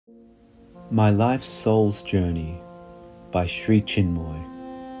My Life's Soul's Journey by Sri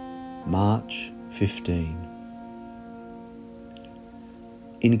Chinmoy, March 15.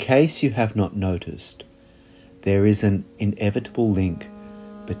 In case you have not noticed, there is an inevitable link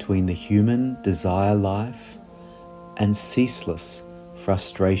between the human desire life and ceaseless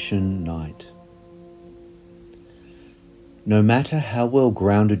frustration night. No matter how well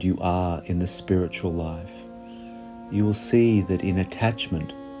grounded you are in the spiritual life, you will see that in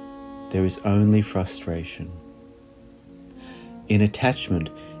attachment there is only frustration. In attachment,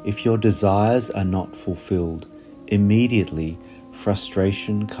 if your desires are not fulfilled, immediately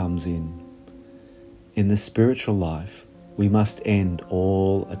frustration comes in. In the spiritual life, we must end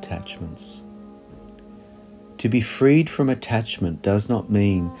all attachments. To be freed from attachment does not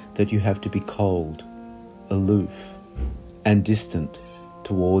mean that you have to be cold, aloof, and distant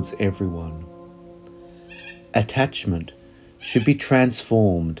towards everyone. Attachment should be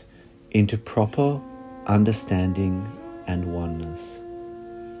transformed into proper understanding and oneness.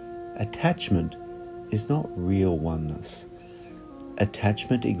 Attachment is not real oneness.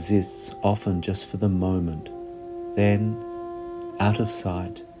 Attachment exists often just for the moment, then out of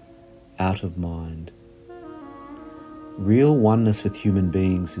sight, out of mind. Real oneness with human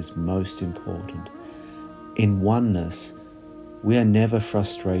beings is most important. In oneness, we are never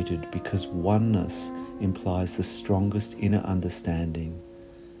frustrated because oneness implies the strongest inner understanding,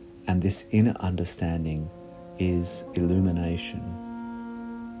 and this inner understanding is illumination.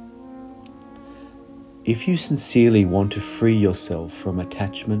 If you sincerely want to free yourself from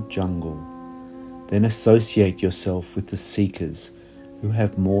attachment jungle, then associate yourself with the seekers who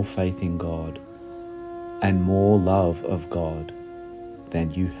have more faith in God and more love of God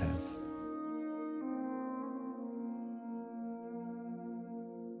than you have.